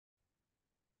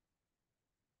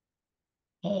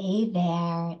Hey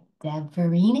there, Deb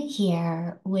Farina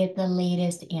here with the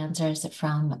latest answers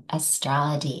from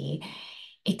astrology.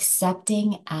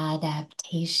 Accepting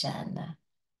adaptation.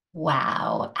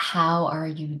 Wow, how are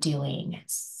you doing?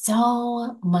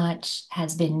 So much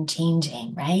has been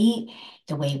changing, right?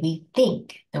 The way we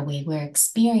think, the way we're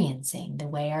experiencing, the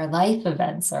way our life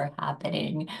events are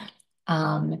happening.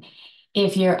 Um,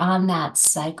 if you're on that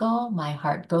cycle, my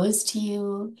heart goes to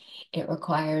you. It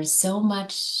requires so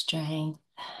much strength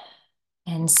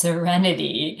and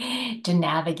serenity to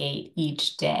navigate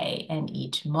each day and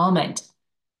each moment.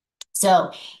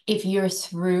 So, if you're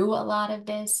through a lot of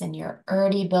this and you're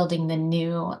already building the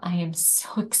new, I am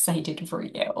so excited for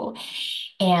you.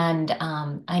 And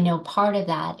I know part of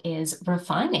that is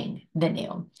refining the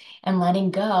new and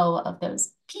letting go of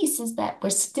those pieces that we're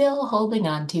still holding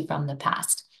on to from the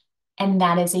past. And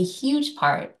that is a huge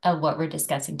part of what we're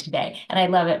discussing today. And I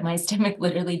love it. My stomach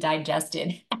literally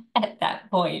digested at that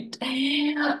point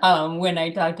when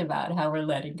I talked about how we're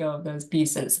letting go of those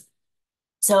pieces.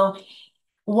 So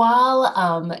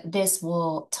while this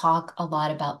will talk a lot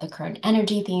about the current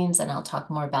energy themes, and I'll talk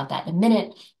more about that in a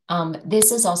minute,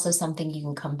 this is also something you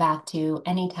can come back to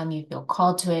anytime you feel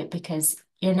called to it because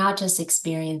you're not just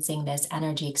experiencing this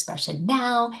energy expression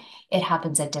now, it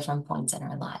happens at different points in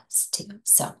our lives too.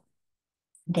 So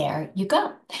there you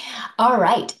go. All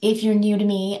right. If you're new to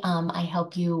me, I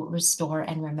help you restore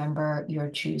and remember your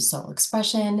true soul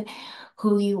expression,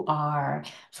 who you are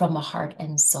from a heart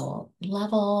and soul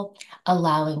level,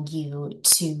 allowing you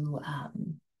to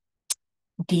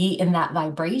be in that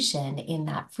vibration, in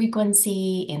that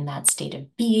frequency, in that state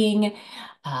of being,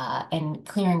 and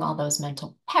clearing all those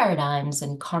mental paradigms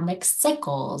and karmic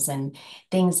cycles and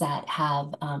things that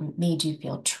have made you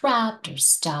feel trapped or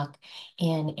stuck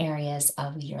in areas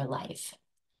of your life.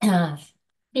 Uh,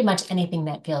 Pretty much anything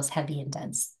that feels heavy and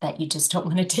dense that you just don't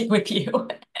want to take with you.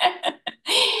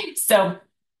 So,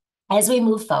 as we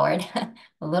move forward,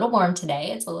 a little warm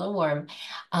today. It's a little warm.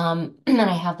 And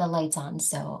I have the lights on,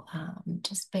 so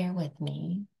just bear with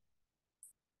me.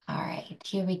 All right,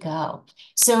 here we go.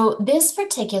 So this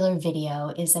particular video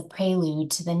is a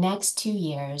prelude to the next 2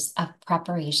 years of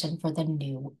preparation for the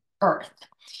new Earth.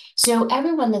 So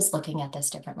everyone is looking at this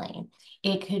differently.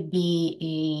 It could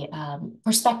be a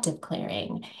perspective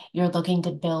clearing. You're looking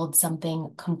to build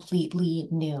something completely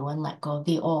new and let go of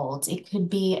the old. It could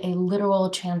be a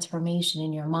literal transformation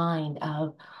in your mind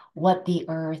of what the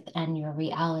Earth and your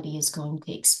reality is going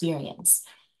to experience.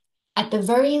 At the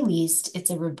very least,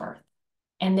 it's a rebirth.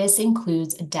 And this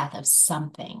includes a death of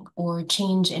something or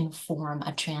change in form,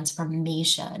 a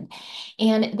transformation.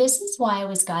 And this is why I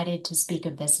was guided to speak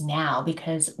of this now,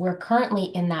 because we're currently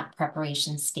in that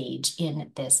preparation stage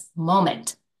in this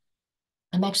moment.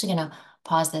 I'm actually going to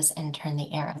pause this and turn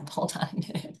the air on. Hold on a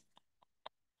minute.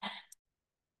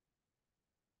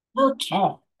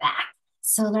 Okay, back.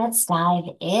 So let's dive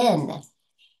in.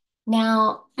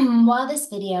 Now, while this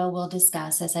video will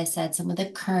discuss, as I said, some of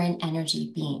the current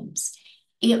energy themes,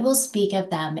 it will speak of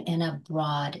them in a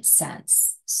broad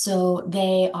sense. So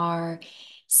they are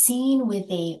seen with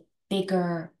a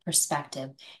bigger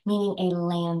perspective, meaning a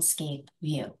landscape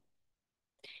view.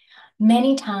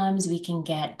 Many times we can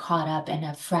get caught up in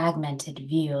a fragmented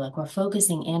view, like we're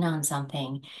focusing in on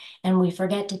something and we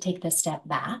forget to take the step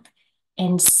back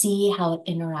and see how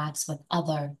it interacts with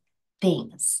other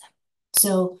things.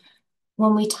 So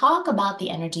when we talk about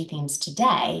the energy themes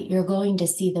today, you're going to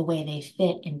see the way they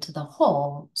fit into the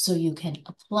whole so you can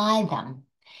apply them.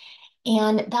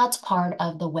 And that's part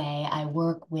of the way I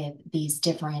work with these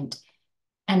different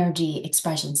energy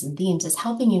expressions and themes is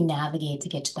helping you navigate to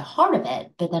get to the heart of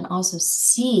it, but then also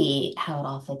see how it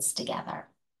all fits together.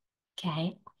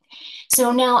 Okay.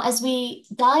 So now as we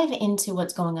dive into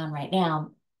what's going on right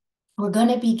now, we're going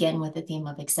to begin with the theme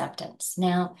of acceptance.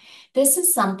 Now, this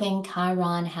is something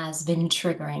Chiron has been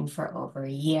triggering for over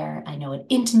a year. I know it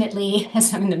intimately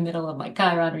as I'm in the middle of my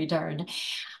Chiron return,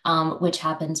 which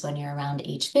happens when you're around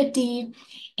age 50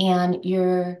 and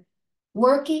you're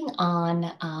working on,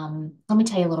 let me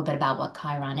tell you a little bit about what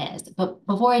Chiron is. But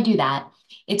before I do that,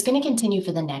 it's going to continue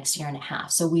for the next year and a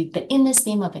half. So we've been in this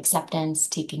theme of acceptance,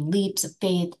 taking leaps of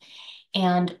faith,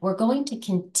 and we're going to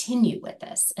continue with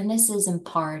this. And this is in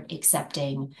part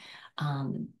accepting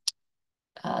um,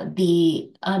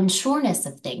 the unsureness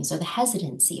of things or the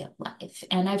hesitancy of life.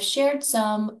 And I've shared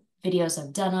some videos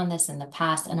I've done on this in the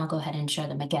past, and I'll go ahead and share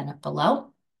them again up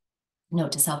below.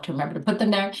 Note to self to remember to put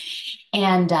them there.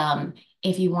 And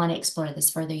if you want to explore this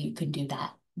further, you can do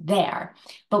that there.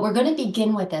 But we're going to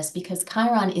begin with this because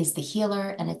Chiron is the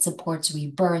healer and it supports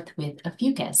rebirth with a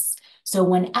fucus. So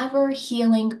whenever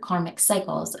healing karmic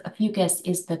cycles, a fucus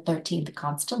is the 13th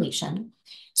constellation.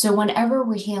 So whenever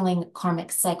we're healing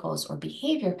karmic cycles or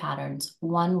behavior patterns,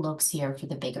 one looks here for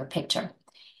the bigger picture.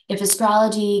 If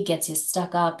astrology gets you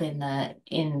stuck up in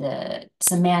the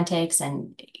semantics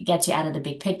and gets you out of the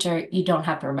big picture, you don't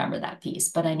have to remember that piece.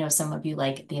 But I know some of you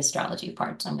like the astrology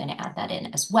part, so I'm going to add that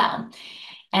in as well.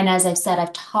 And as I've said,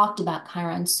 I've talked about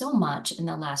Chiron so much in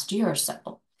the last year or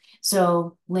so.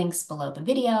 So links below the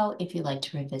video if you'd like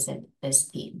to revisit this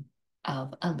theme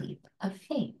of a leap of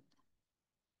faith.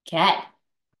 Okay.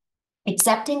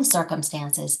 Accepting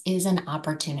circumstances is an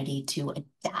opportunity to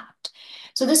adapt.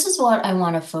 So this is what I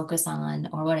want to focus on,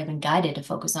 or what I've been guided to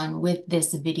focus on with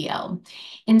this video.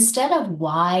 Instead of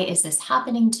why is this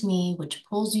happening to me, which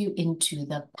pulls you into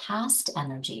the past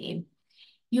energy,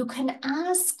 you can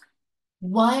ask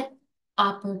what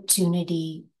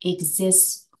opportunity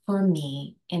exists for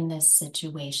me in this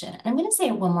situation. And I'm going to say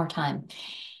it one more time.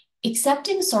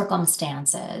 Accepting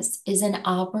circumstances is an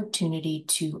opportunity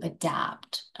to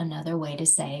adapt. Another way to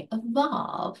say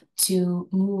evolve, to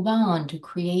move on, to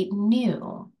create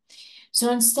new.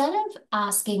 So instead of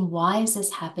asking, why is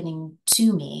this happening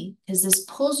to me? Because this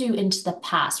pulls you into the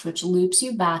past, which loops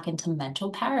you back into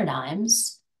mental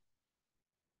paradigms.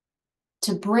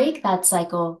 To break that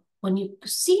cycle, when you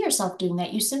see yourself doing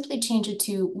that, you simply change it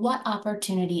to what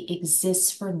opportunity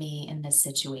exists for me in this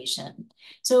situation.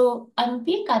 So I'm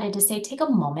being guided to say, take a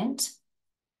moment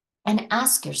and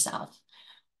ask yourself,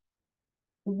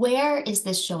 where is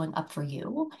this showing up for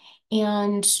you?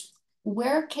 And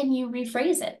where can you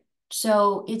rephrase it?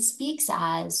 So it speaks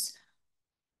as,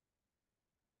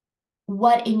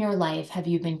 what in your life have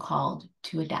you been called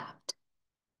to adapt?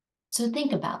 So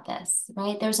think about this,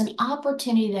 right? There's an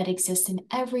opportunity that exists in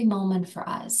every moment for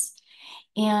us.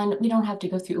 And we don't have to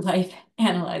go through life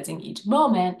analyzing each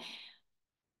moment.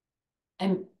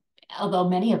 And although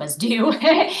many of us do,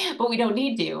 but we don't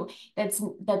need to. That's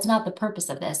not the purpose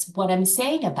of this. What I'm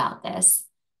saying about this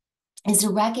is to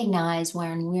recognize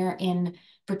when we're in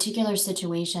particular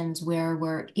situations where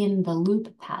we're in the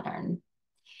loop pattern,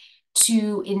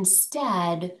 to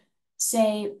instead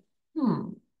say,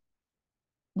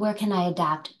 where can I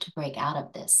adapt to break out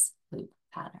of this loop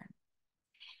pattern?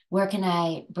 Where can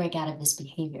I break out of this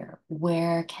behavior?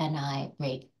 Where can I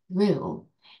break through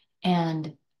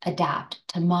and adapt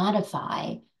to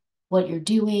modify what you're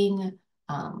doing,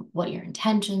 what your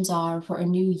intentions are for a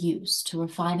new use, to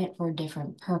refine it for a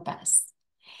different purpose?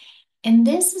 And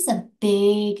this is a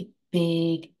big,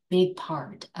 big, big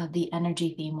part of the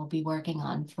energy theme we'll be working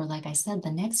on for, like I said,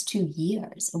 the next 2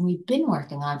 years. And we've been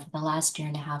working on for the last year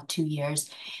and a half, 2 years.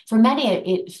 For many,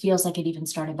 it feels like it even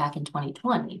started back in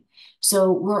 2020.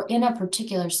 So we're in a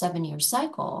particular 7-year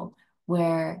cycle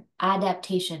where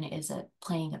adaptation is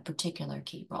playing a particular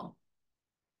key role.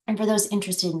 And for those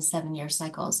interested in 7-year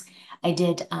cycles, I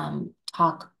did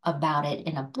talk about it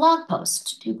in a blog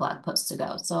post, 2 blog posts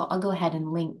ago. So I'll go ahead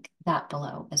and link that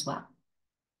below as well.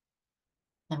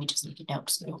 Let me just make a note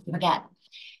so I don't forget.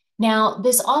 Now,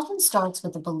 this often starts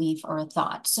with a belief or a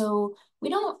thought. So we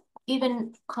don't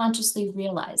even consciously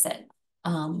realize it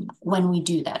when we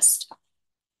do this.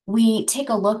 We take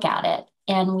a look at it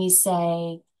and we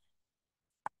say,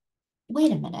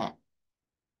 wait a minute,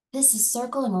 this is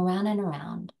circling around and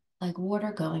around like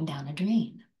water going down a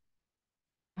drain,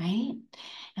 right?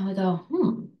 And we go,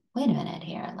 wait a minute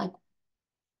here. Like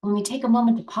when we take a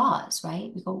moment to pause, right?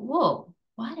 We go, whoa,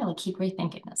 why do I keep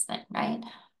rethinking this thing, right?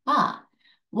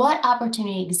 What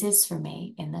opportunity exists for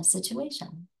me in this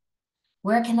situation?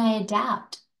 Where can I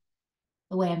adapt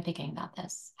the way I'm thinking about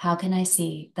this? How can I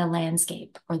see the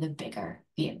landscape or the bigger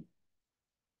view?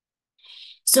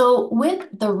 So with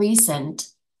the recent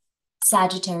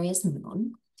Sagittarius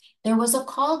moon, there was a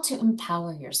call to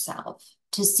empower yourself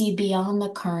to see beyond the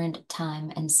current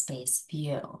time and space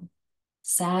view.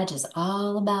 Sag is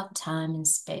all about time and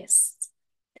space.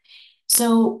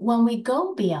 So when we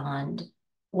go beyond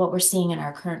what we're seeing in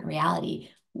our current reality,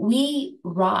 we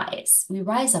rise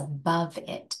above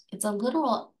it. It's a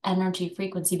literal energy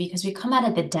frequency because we come out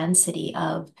of the density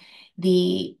of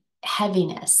the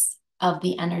heaviness of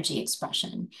the energy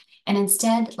expression. And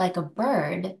instead, like a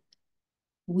bird,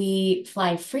 we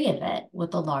fly free of it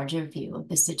with a larger view of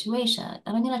the situation.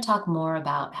 And I'm going to talk more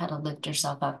about how to lift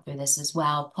yourself up through this as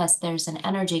well. Plus, there's an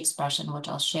energy expression, which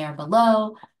I'll share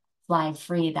below, fly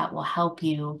free, that will help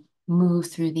you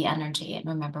move through the energy and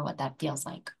remember what that feels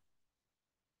like.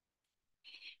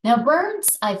 Now,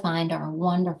 birds, I find, are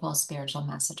wonderful spiritual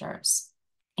messengers.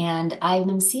 And I've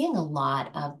been seeing a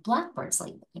lot of blackbirds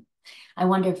lately. I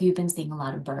wonder if you've been seeing a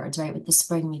lot of birds, right? With the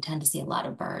spring, we tend to see a lot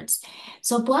of birds.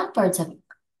 So blackbirds have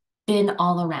been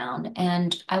all around,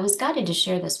 and I was guided to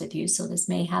share this with you, so this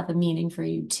may have a meaning for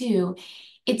you too.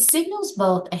 It signals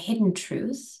both a hidden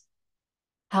truth,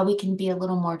 how we can be a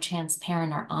little more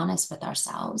transparent or honest with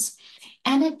ourselves,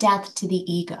 and a death to the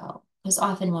ego. Because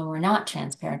often when we're not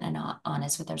transparent and not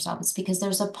honest with ourselves, because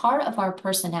there's a part of our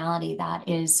personality that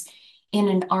is in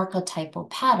an archetypal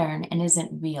pattern and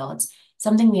isn't real. It's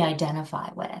something we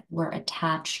identify with, we're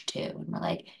attached to, and we're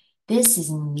like, this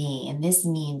is me, and this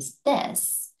means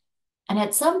this. And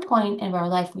at some point in our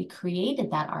life, we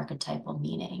created that archetypal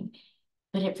meaning,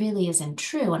 but it really isn't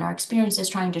true. And our experience is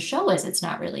trying to show us it's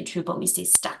not really true, but we stay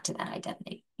stuck to that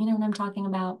identity. You know what I'm talking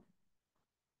about?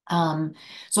 Um,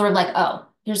 Sort of like, oh,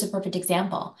 here's a perfect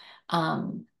example.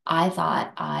 I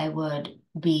thought I would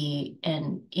be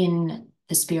in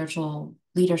the spiritual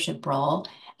leadership role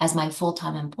as my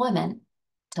full-time employment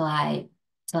till I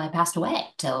till I passed away,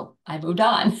 till I moved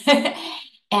on.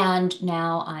 And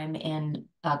now I'm in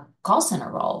a call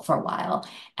center role for a while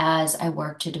as I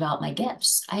work to develop my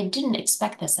gifts. I didn't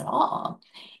expect this at all.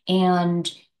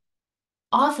 And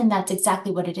often that's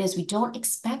exactly what it is. We don't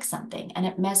expect something, and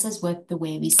it messes with the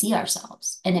way we see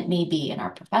ourselves. And it may be in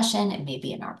our profession, it may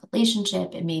be in our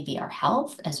relationship, it may be our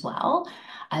health as well.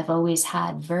 I've always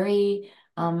had very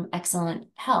excellent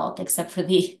health, except for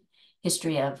the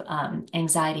history of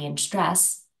anxiety and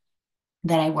stress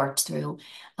that I worked through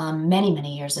many,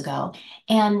 many years ago.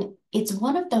 And it's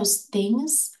one of those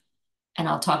things, and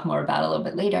I'll talk more about it a little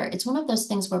bit later. It's one of those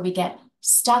things where we get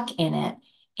stuck in it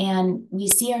and we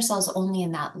see ourselves only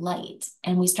in that light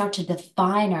and we start to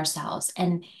define ourselves,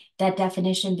 and that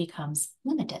definition becomes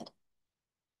limited.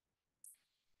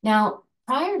 Now,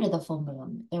 prior to the full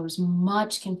moon, there was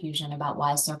much confusion about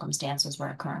why circumstances were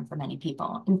occurring for many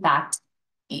people. In fact,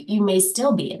 you may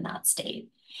still be in that state.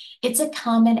 It's a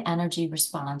common energy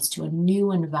response to a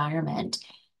new environment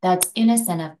that's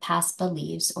innocent of past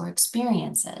beliefs or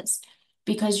experiences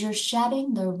because you're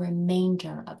shedding the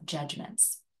remainder of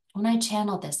judgments. When I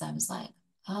channeled this, I was like,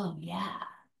 oh, yeah,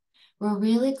 we're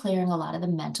really clearing a lot of the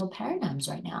mental paradigms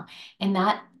right now. And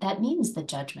that means the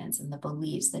judgments and the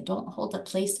beliefs that don't hold a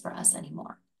place for us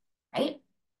anymore, right?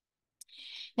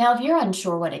 Now, if you're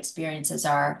unsure what experiences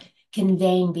are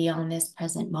conveying beyond this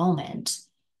present moment,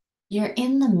 you're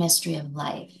in the mystery of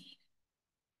life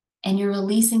and you're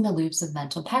releasing the loops of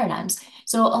mental paradigms.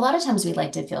 So a lot of times we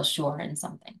like to feel sure in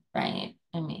something, right?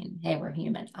 I mean, hey, we're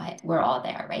human. We're all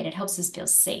there, right? It helps us feel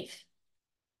safe.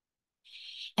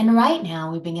 And right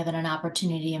now, we've been given an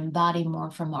opportunity to embody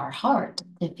more from our heart,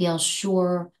 to feel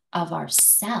sure of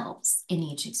ourselves in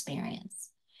each experience.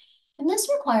 And this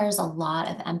requires a lot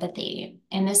of empathy.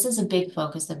 And this is a big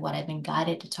focus of what I've been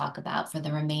guided to talk about for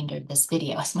the remainder of this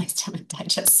video as my stomach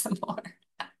digests some more.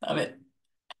 I love it.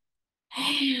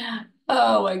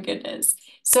 Oh my goodness.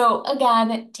 So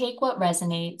again, take what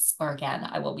resonates, or again,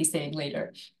 I will be saying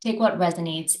later, take what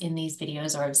resonates in these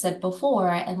videos, or I've said before,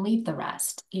 and leave the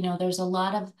rest. You know, there's a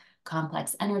lot of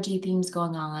complex energy themes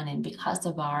going on, and because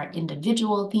of our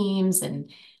individual themes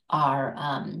and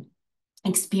our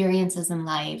experiences in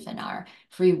life and our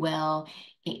free will,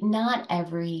 not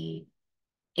every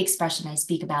expression I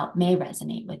speak about may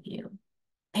resonate with you.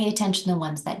 Pay attention to the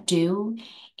ones that do.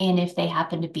 And if they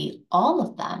happen to be all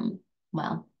of them,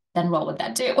 well, then roll with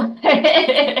that too.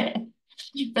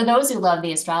 For those who love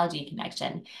the astrology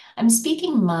connection, I'm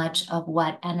speaking much of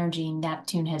what energy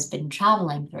Neptune has been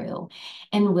traveling through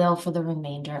and will for the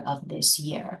remainder of this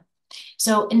year.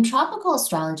 So in tropical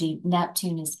astrology,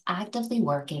 Neptune is actively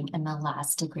working in the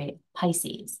last degree of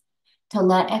Pisces to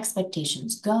let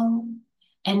expectations go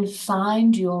and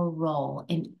find your role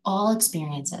in all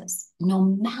experiences, no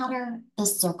matter the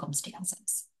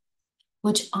circumstances.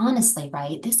 Which honestly,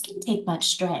 right, this can take much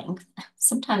strength.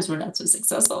 Sometimes we're not so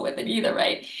successful with it either,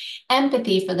 right?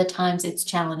 Empathy for the times it's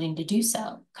challenging to do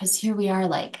so. Because here we are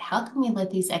like, how can we let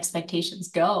these expectations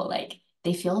go? Like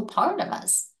they feel a part of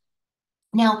us.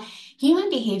 Now,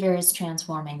 human behavior is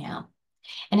transforming now,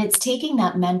 and it's taking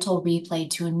that mental replay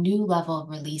to a new level of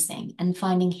releasing and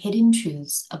finding hidden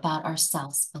truths about our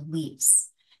self's beliefs.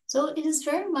 So it is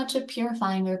very much a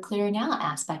purifying or clearing out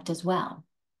aspect as well.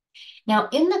 Now,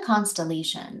 in the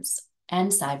constellations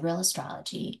and sidereal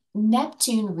astrology,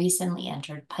 Neptune recently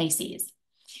entered Pisces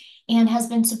and has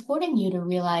been supporting you to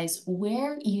realize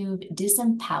where you've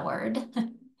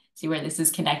disempowered. See where this is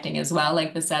connecting as well,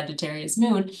 like the Sagittarius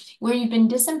moon, where you've been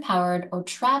disempowered or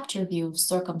trapped your view of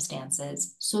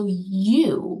circumstances so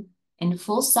you, in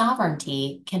full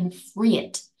sovereignty, can free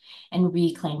it and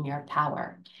reclaim your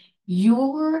power.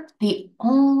 You're the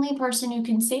only person who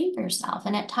can save yourself.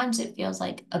 And at times it feels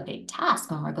like a big task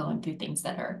when we're going through things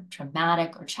that are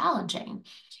traumatic or challenging.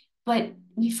 But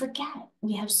we forget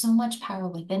we have so much power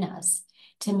within us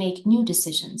to make new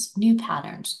decisions, new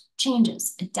patterns,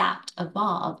 changes, adapt,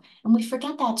 evolve. And we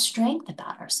forget that strength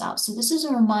about ourselves. So this is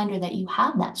a reminder that you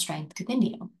have that strength within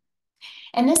you.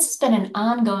 And this has been an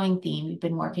ongoing theme we've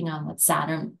been working on with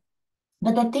Saturn.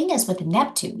 But the thing is with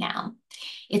Neptune now,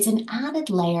 it's an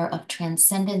added layer of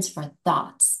transcendence for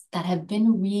thoughts that have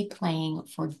been replaying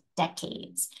for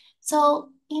decades. So,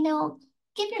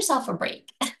 give yourself a break.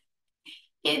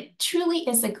 It truly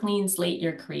is a clean slate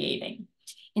you're creating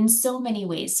in so many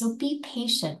ways. So be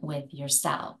patient with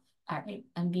yourself. All right,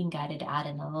 I'm being guided to add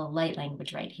in a little light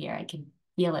language right here. I can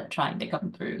feel it trying to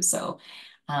come through. So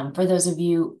for those of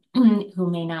you who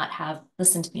may not have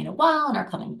listened to me in a while and are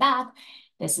coming back,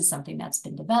 this is something that's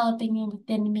been developing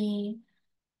within me.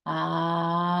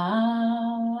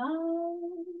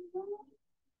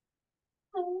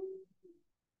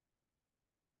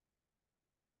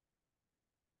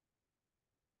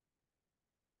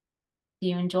 Do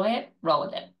you enjoy it? Roll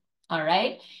with it. All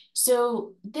right.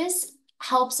 So this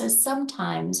helps us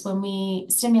sometimes when we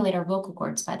stimulate our vocal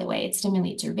cords, by the way, it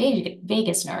stimulates your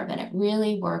vagus nerve and it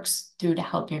really works through to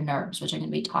help your nerves, which I'm going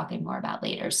to be talking more about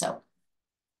later. So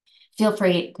feel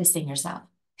free to sing yourself.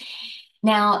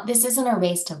 Now, this isn't a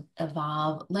race to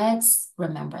evolve. Let's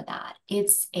remember that.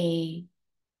 It's a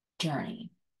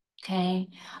journey. Okay.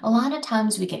 A lot of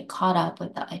times we get caught up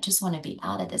with the, I just want to be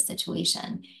out of this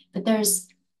situation, but there's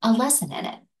a lesson in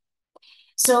it.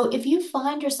 So if you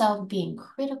find yourself being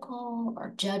critical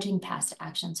or judging past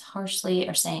actions harshly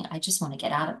or saying, I just want to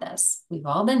get out of this, we've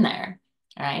all been there,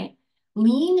 all right?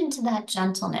 Lean into that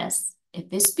gentleness, if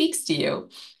this speaks to you,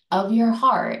 of your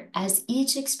heart as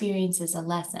each experience is a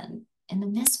lesson. And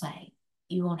in this way,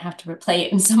 you won't have to replay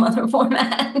it in some other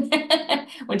format,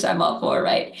 which I'm all for,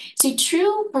 right? See,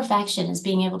 true perfection is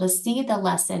being able to see the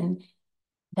lesson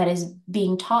that is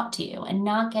being taught to you and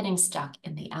not getting stuck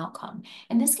in the outcome.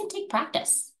 And this can take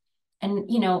practice. And,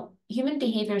 human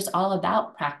behavior is all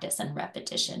about practice and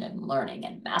repetition and learning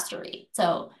and mastery.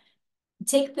 So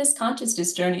take this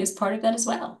consciousness journey as part of that as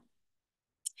well.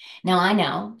 Now, I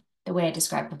know the way I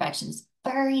describe perfection is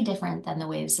very different than the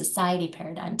way the society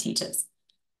paradigm teaches.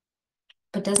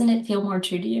 But doesn't it feel more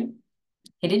true to you?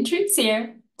 Hidden truths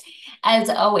here. As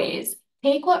always,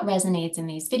 take what resonates in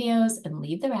these videos and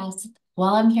leave the rest.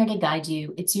 While I'm here to guide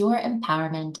you, it's your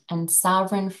empowerment and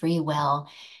sovereign free will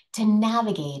to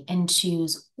navigate and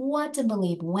choose what to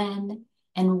believe when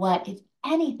and what, if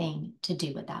anything, to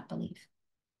do with that belief.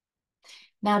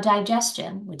 Now,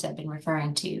 digestion, which I've been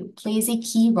referring to, plays a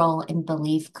key role in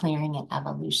belief clearing and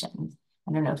evolution.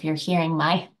 I don't know if you're hearing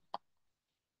my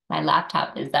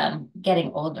laptop is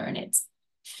getting older and it's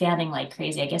fanning like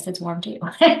crazy. I guess it's warm too.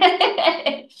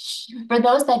 For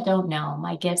those that don't know,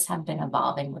 my gifts have been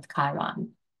evolving with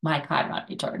Chiron, my Chiron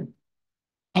return.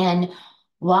 And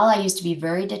while I used to be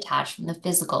very detached from the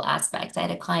physical aspects, I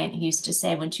had a client who used to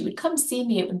say when she would come see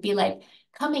me, it would be like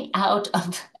coming out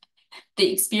of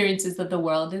the experiences of the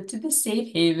world into the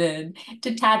safe haven,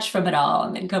 detached from it all,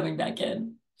 and then coming back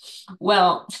in.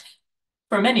 Well,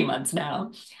 for many months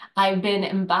now, I've been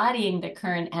embodying the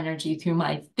current energy through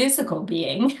my physical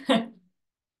being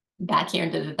back here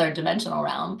into the third dimensional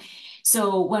realm.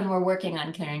 So when we're working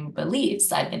on clearing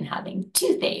beliefs, I've been having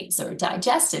toothaches or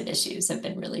digestive issues have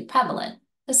been really prevalent.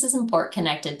 This is important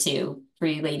connected to, for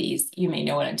you ladies, you may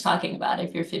know what I'm talking about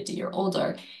if you're 50 or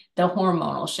older, the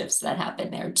hormonal shifts that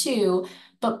happen there too.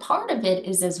 But part of it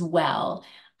is as well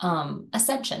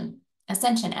ascension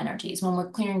energies. When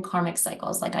we're clearing karmic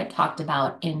cycles, like I talked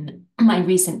about in my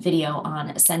recent video on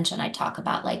ascension, I talk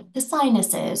about like the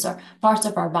sinuses or parts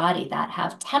of our body that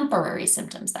have temporary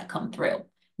symptoms that come through,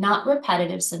 not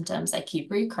repetitive symptoms that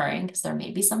keep recurring, because there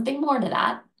may be something more to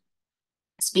that.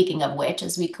 Speaking of which,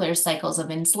 as we clear cycles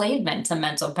of enslavement to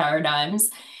mental paradigms,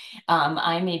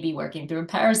 I may be working through a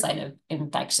parasite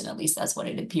infection, at least that's what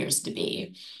it appears to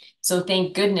be. So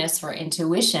thank goodness for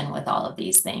intuition with all of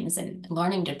these things and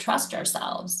learning to trust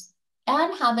ourselves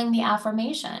and having the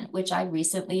affirmation, which I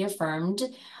recently affirmed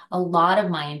a lot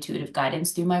of my intuitive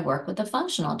guidance through my work with a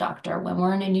functional doctor. When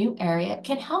we're in a new area, it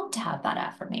can help to have that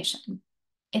affirmation.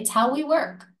 It's how we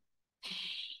work.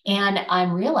 And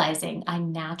I'm realizing I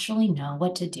naturally know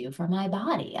what to do for my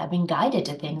body. I've been guided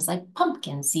to things like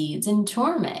pumpkin seeds and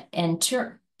turmeric and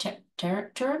turmeric.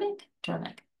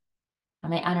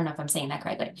 I don't know if I'm saying that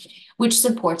correctly, which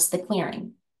supports the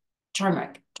clearing.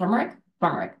 Turmeric,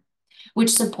 which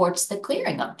supports the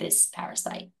clearing of this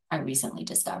parasite I recently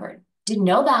discovered. Didn't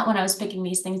know that when I was picking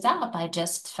these things up. I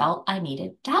just felt I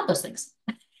needed to have those things.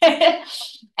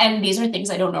 And these are things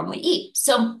I don't normally eat.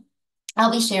 So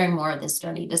I'll be sharing more of this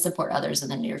journey to support others in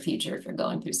the near future if you're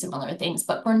going through similar things.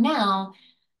 But for now,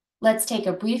 let's take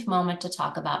a brief moment to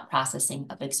talk about processing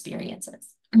of experiences.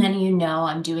 Many of you know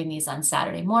I'm doing these on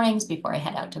Saturday mornings before I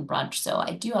head out to brunch, so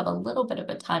I do have a little bit of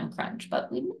a time crunch,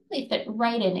 but we really fit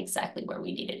right in exactly where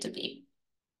we need it to be.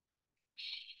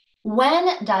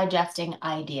 When digesting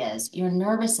ideas, your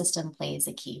nervous system plays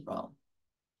a key role.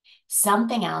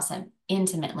 Something else I'm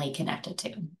intimately connected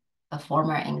to, a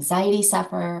former anxiety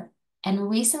sufferer, and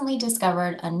recently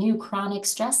discovered a new chronic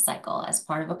stress cycle as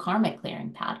part of a karmic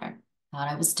clearing pattern.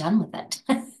 Thought I was done with it.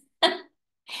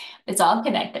 It's all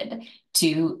connected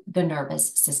to the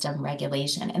nervous system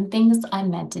regulation and things I'm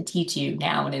meant to teach you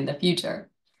now and in the future.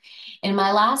 In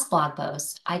my last blog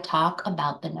post, I talk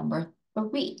about the number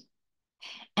 3.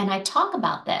 And I talk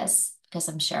about this because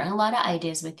I'm sharing a lot of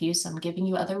ideas with you. So I'm giving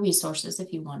you other resources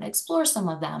if you want to explore some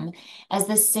of them, as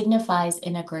this signifies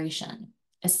integration,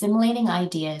 assimilating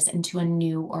ideas into a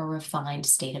new or refined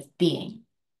state of being.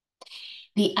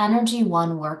 The energy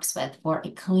one works with for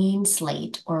a clean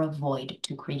slate or a void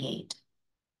to create.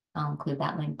 I'll include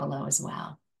that link below as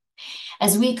well.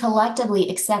 As we collectively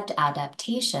accept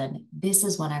adaptation, this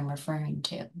is what I'm referring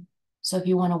to. So if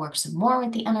you want to work some more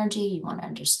with the energy, you want to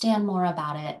understand more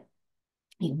about it,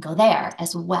 you can go there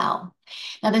as well.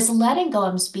 Now, this letting go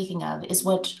I'm speaking of is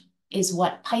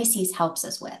what Pisces helps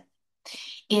us with.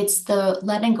 It's the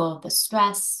letting go of the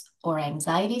stress or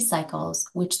anxiety cycles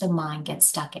which the mind gets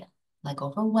stuck in, like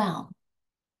overwhelm,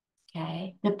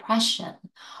 okay, depression.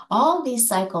 All these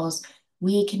cycles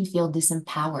we can feel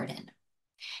disempowered in.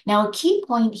 Now, a key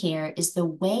point here is the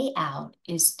way out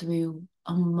is through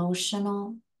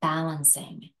emotional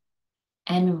balancing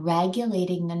and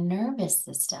regulating the nervous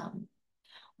system,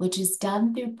 which is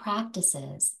done through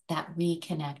practices that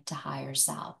reconnect to higher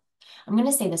self. I'm going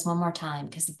to say this one more time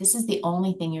because if this is the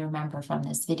only thing you remember from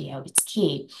this video, it's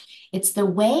key. It's the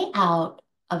way out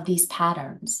of these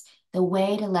patterns. The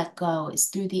way to let go is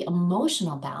through the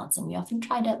emotional balance, and we often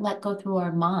try to let go through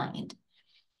our mind.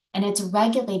 And it's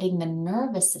regulating the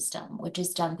nervous system, which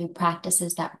is done through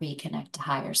practices that reconnect to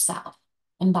higher self,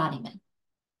 embodiment.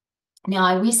 Now,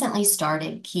 I recently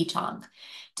started Qigong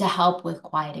to help with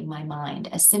quieting my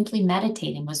mind, as simply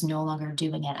meditating was no longer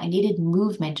doing it. I needed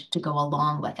movement to go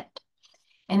along with it.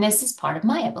 And this is part of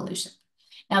my evolution.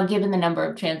 Now, given the number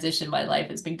of transition my life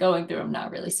has been going through, I'm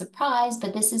not really surprised,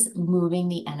 but this is moving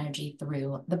the energy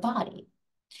through the body.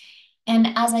 And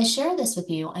as I share this with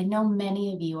you, I know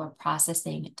many of you are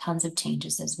processing tons of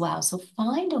changes as well. So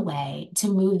find a way to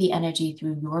move the energy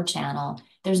through your channel.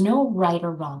 There's no right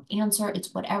or wrong answer.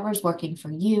 It's whatever's working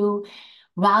for you,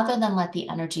 rather than let the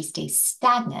energy stay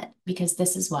stagnant, because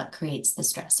this is what creates the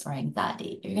stress or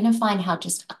anxiety. You're going to find how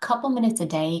just a couple minutes a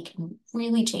day can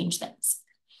really change things.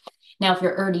 Now, if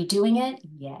you're already doing it,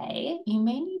 yay, you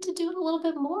may need to do it a little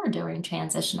bit more during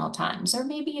transitional times, or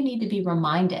maybe you need to be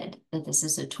reminded that this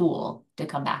is a tool to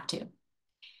come back to.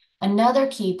 Another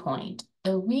key point,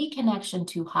 the reconnection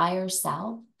to higher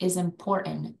self is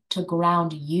important to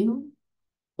ground you,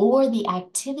 or the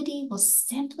activity will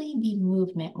simply be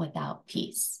movement without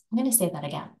peace. I'm going to say that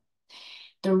again.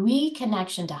 The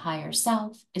reconnection to higher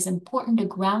self is important to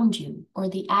ground you, or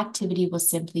the activity will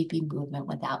simply be movement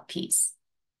without peace.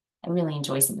 I really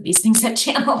enjoy some of these things that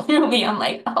channel through me. I'm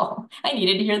like, oh, I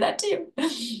needed to hear that too.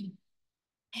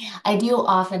 I do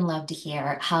often love to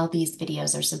hear how these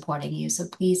videos are supporting you. So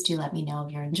please do let me know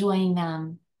if you're enjoying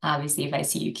them. Obviously, if I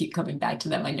see you keep coming back to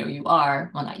them, I know you are.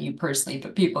 Well, not you personally,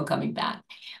 but people coming back.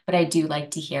 But I do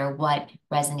like to hear what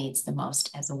resonates the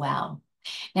most as well.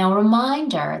 Now, a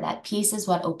reminder that peace is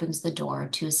what opens the door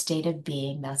to a state of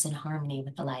being that's in harmony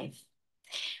with the life.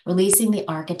 Releasing the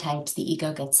archetypes the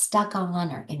ego gets stuck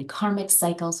on or in karmic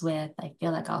cycles with. I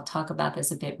feel like I'll talk about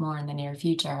this a bit more in the near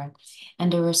future.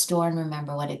 And to restore and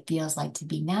remember what it feels like to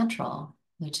be natural,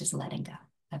 which is letting go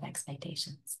of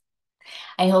expectations.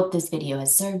 I hope this video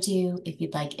has served you. If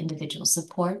you'd like individual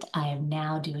support, I am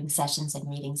now doing sessions and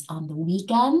readings on the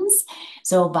weekends.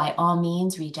 So by all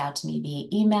means, reach out to me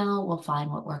via email. We'll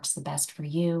find what works the best for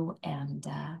you, and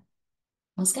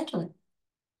we'll schedule it.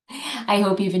 I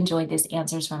hope you've enjoyed this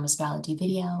Answers from Astrology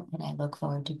video, and I look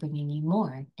forward to bringing you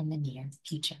more in the near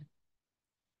future.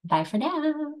 Bye for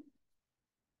now.